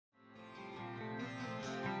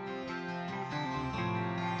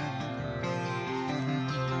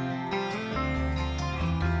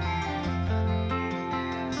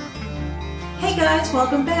Hey guys,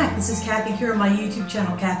 welcome back. This is Kathy here on my YouTube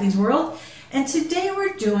channel, Kathy's World. And today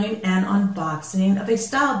we're doing an unboxing of a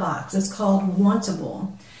style box. It's called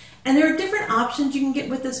Wantable. And there are different options you can get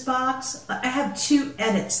with this box. I have two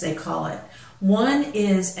edits, they call it. One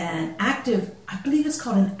is an active, I believe it's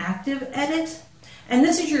called an active edit. And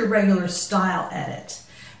this is your regular style edit.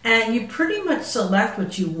 And you pretty much select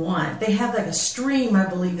what you want. They have like a stream, I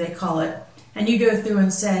believe they call it. And you go through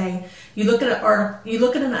and say, you look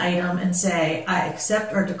at an item and say, I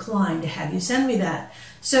accept or decline to have you send me that.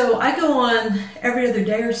 So I go on every other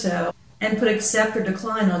day or so and put accept or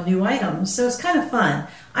decline on new items. So it's kind of fun.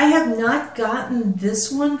 I have not gotten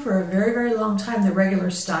this one for a very, very long time, the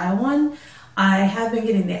regular style one. I have been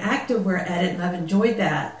getting the activewear edit and I've enjoyed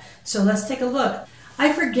that. So let's take a look.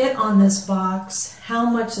 I forget on this box how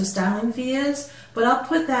much the styling fee is, but I'll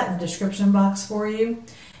put that in the description box for you.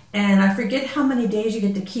 And I forget how many days you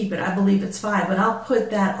get to keep it. I believe it's 5, but I'll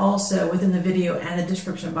put that also within the video and the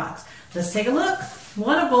description box. Let's take a look.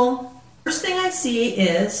 Wantable. First thing I see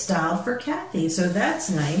is Style for Kathy, so that's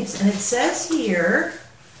nice. And it says here,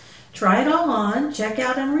 try it all on, check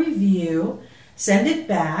out and review, send it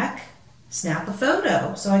back, snap a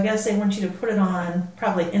photo. So I guess they want you to put it on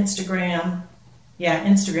probably Instagram. Yeah,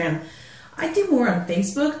 Instagram. I do more on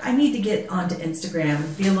Facebook. I need to get onto Instagram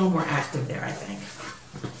and be a little more active there, I think.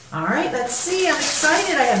 All right, let's see. I'm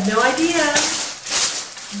excited. I have no idea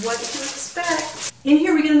what to expect. In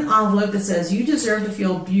here we get an envelope that says, you deserve to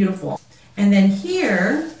feel beautiful. And then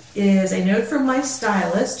here is a note from my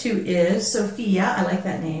stylist, who is Sophia. I like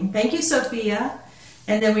that name. Thank you, Sophia.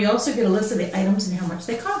 And then we also get a list of the items and how much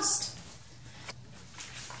they cost.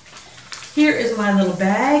 Here is my little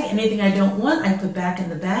bag. Anything I don't want, I put back in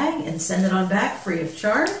the bag and send it on back free of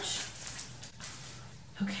charge.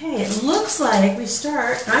 Okay, it looks like we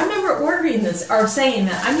start. I remember ordering this, or saying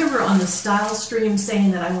that. I remember on the style stream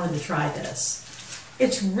saying that I wanted to try this.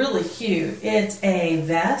 It's really cute. It's a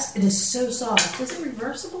vest. It is so soft. Is it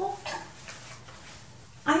reversible?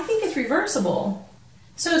 I think it's reversible.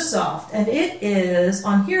 So soft. And it is,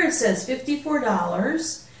 on here it says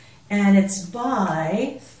 $54. And it's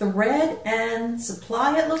by Thread and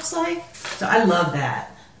Supply, it looks like. So I love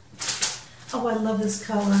that. Oh, I love this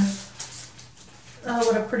color. Oh,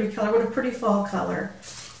 what a pretty color. What a pretty fall color.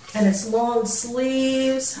 And it's long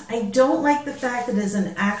sleeves. I don't like the fact that it's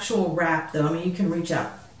an actual wrap, though. I mean, you can reach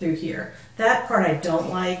out through here. That part I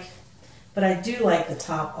don't like, but I do like the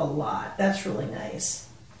top a lot. That's really nice.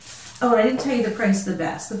 Oh, and I didn't tell you the price of the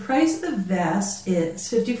vest. The price of the vest is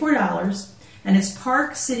 $54, and it's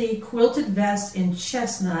Park City Quilted Vest in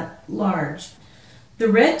Chestnut, large. The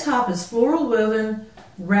red top is Floral Woven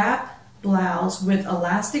Wrap Blouse with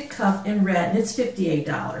elastic cuff in red, and it's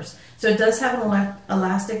 $58. So it does have an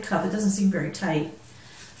elastic cuff. It doesn't seem very tight.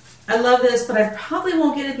 I love this, but I probably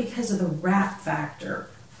won't get it because of the wrap factor.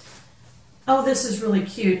 Oh, this is really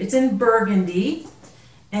cute. It's in Burgundy,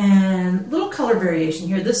 and little color variation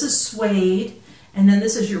here. This is suede, and then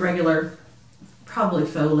this is your regular, probably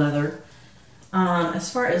faux leather.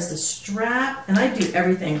 As far as the strap, and I do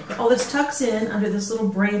everything. Oh, this tucks in under this little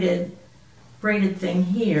braided thing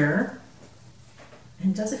here.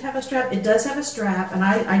 And does it have a strap? It does have a strap, and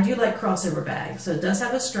I do like crossover bags, so it does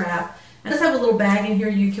have a strap. And it does have a little bag in here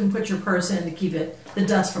you can put your purse in to keep the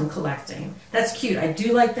dust from collecting. That's cute. I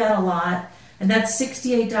do like that a lot. And that's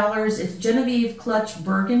 $68. It's Genevieve Clutch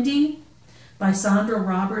Burgundy by Sondra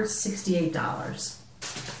Roberts, $68.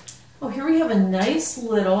 Oh, here we have a nice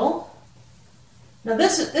little, now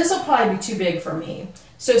this will probably be too big for me.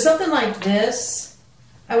 So something like this,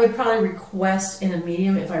 I would probably request in a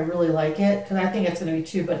medium if I really like it, because I think it's going to be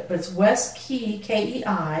too, but it's West Kei,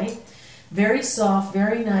 K-E-I, very soft,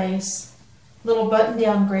 very nice, little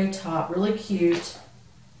button-down gray top, really cute,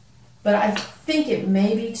 but I think it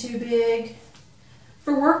may be too big.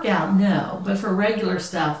 For workout, no, but for regular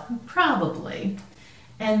stuff, probably.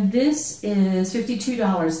 And this is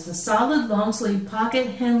 $52. It's a solid long sleeve pocket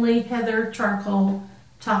Henley heather charcoal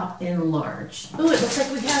top in large. Oh, it looks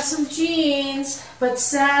like we have some jeans, but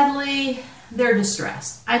sadly, they're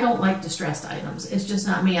distressed. I don't like distressed items. It's just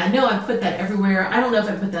not me. I know I put that everywhere. I don't know if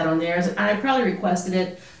I put that on theirs. I probably requested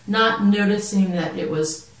it, not noticing that it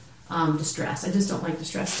was distressed. I just don't like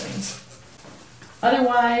distressed things.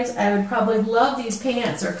 Otherwise, I would probably love these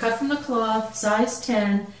pants. They're cut from the cloth, size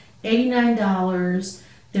 10, $89.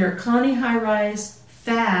 They're Connie high-rise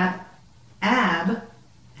fab,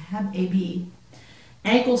 AB,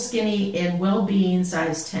 ankle skinny in Wellbeing,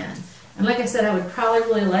 size 10. And like I said, I would probably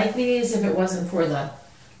really like these if it wasn't for the,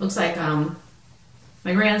 looks like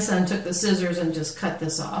my grandson took the scissors and just cut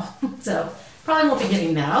this off. So probably won't be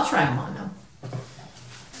getting that. I'll try them on though.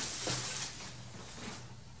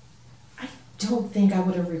 don't think I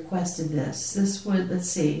would have requested this. This would, let's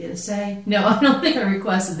see, did it say? No, I don't think I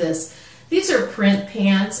requested this. These are print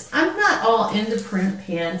pants. I'm not all into print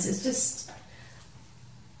pants. It's just,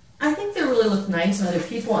 I think they really look nice on other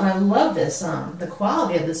people, and I love this. The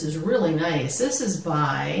quality of this is really nice. This is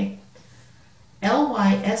by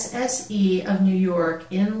Lysse of New York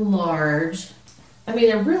in large. I mean,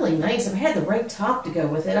 they're really nice. If I had the right top to go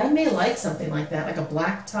with it, I may like something like that, like a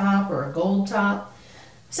black top or a gold top.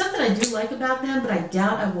 Something I do like about them, but I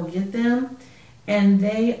doubt I will get them. And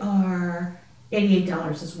they are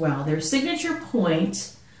 $88 as well. They're signature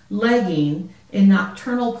point legging in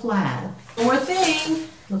Nocturnal plaid. One more thing,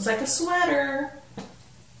 looks like a sweater.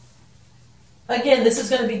 Again, this is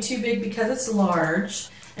going to be too big because it's large.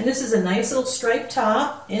 And this is a nice little striped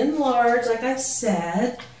top in large, like I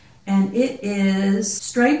said. And it is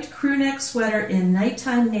striped crewneck sweater in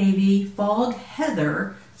nighttime navy, fog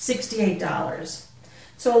heather, $68.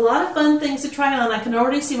 So a lot of fun things to try on. I can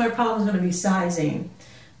already see my problem is going to be sizing.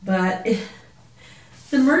 But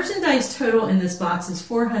the merchandise total in this box is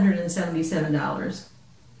 $477.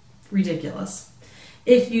 Ridiculous.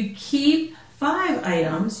 If you keep 5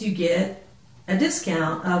 items, you get a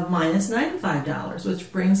discount of minus $95,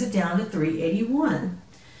 which brings it down to $381.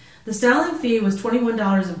 The styling fee was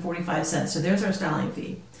 $21.45, so there's our styling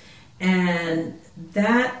fee. And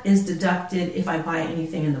that is deducted if I buy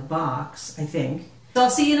anything in the box, I think. So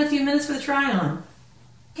I'll see you in a few minutes for the try-on.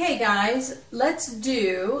 Okay guys, let's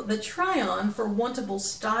do the try-on for Wantable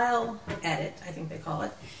Style Edit, I think they call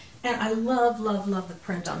it. And I love, love, love the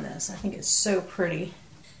print on this. I think it's so pretty.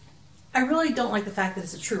 I really don't like the fact that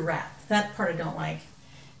it's a true wrap. That part I don't like.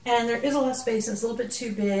 And there is a lot of space and it's a little bit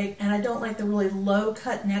too big, and I don't like the really low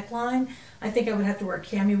cut neckline. I think I would have to wear a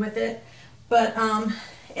cami with it. But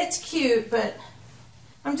it's cute, but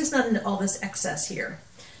I'm just not into all this excess here.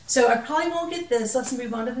 So I probably won't get this. Let's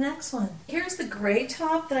move on to the next one. Here's the gray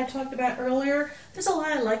top that I talked about earlier. There's a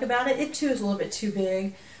lot I like about it. It too is a little bit too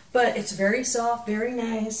big, but it's very soft, very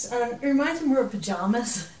nice. It reminds me more of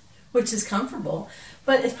pajamas, which is comfortable,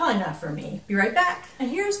 but it's probably not for me. Be right back. And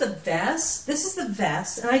here's the vest. This is the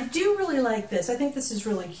vest, and I do really like this. I think this is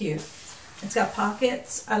really cute. It's got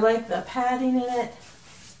pockets. I like the padding in it,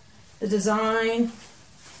 the design.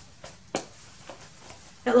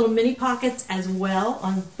 Got little mini pockets as well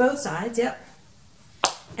on both sides, yep.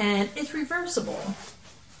 And it's reversible.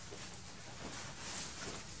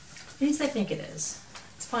 At least I think it is.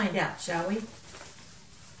 Let's find out, shall we?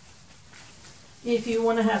 If you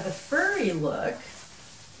want to have a furry look,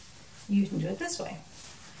 you can do it this way.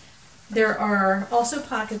 There are also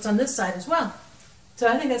pockets on this side as well. So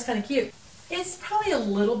I think that's kind of cute. It's probably a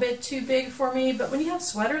little bit too big for me, but when you have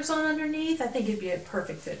sweaters on underneath, I think it'd be a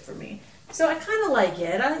perfect fit for me. So I kind of like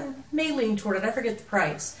it. I may lean toward it. I forget the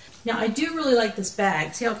price. Now I do really like this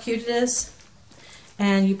bag. See how cute it is?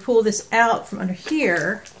 And you pull this out from under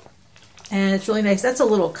here, and it's really nice. That's a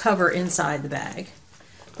little cover inside the bag.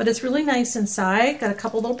 But it's really nice inside. Got a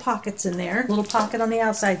couple little pockets in there. A little pocket on the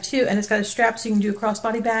outside too. And it's got a strap so you can do a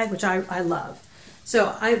crossbody bag, which I love.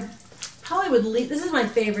 So I probably would leave. This is my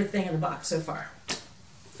favorite thing in the box so far.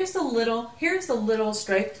 Here's the little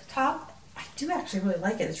striped top. I do actually really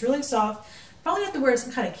like it. It's really soft. Probably have to wear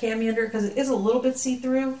some kind of cami under because it is a little bit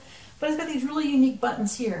see-through. But it's got these really unique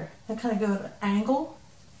buttons here that kind of go at an angle.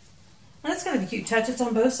 And it's kind of a cute touch. It's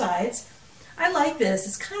on both sides. I like this.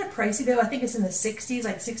 It's kind of pricey though. I think it's in the 60s,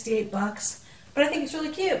 like 68 bucks. But I think it's really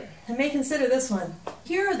cute. I may consider this one.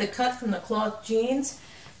 Here are the cut from the Kloth jeans.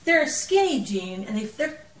 They're a skinny jean, and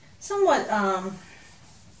they're somewhat, I'm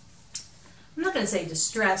not going to say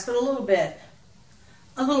distressed, but a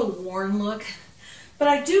little worn look. But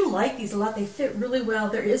I do like these a lot. They fit really well.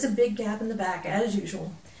 There is a big gap in the back, as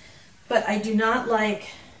usual. But I do not like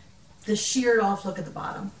the sheared off look at the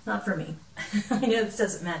bottom. Not for me. I know this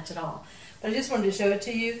doesn't match at all. But I just wanted to show it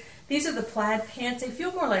to you. These are the plaid pants. They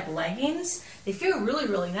feel more like leggings. They feel really,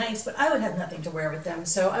 really nice, but I would have nothing to wear with them,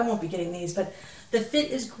 so I won't be getting these. But the fit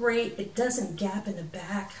is great. It doesn't gap in the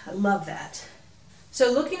back. I love that.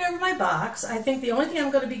 So looking over my box, I think the only thing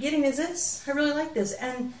I'm going to be getting is this. I really like this.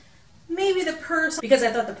 And maybe the purse, because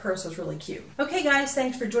I thought the purse was really cute. Okay guys,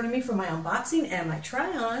 thanks for joining me for my unboxing and my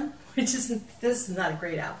try-on, which is, this is not a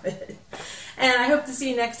great outfit. And I hope to see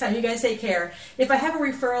you next time. You guys take care. If I have a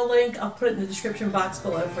referral link, I'll put it in the description box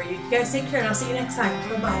below for you. You guys take care, and I'll see you next time.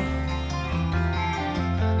 Bye-bye.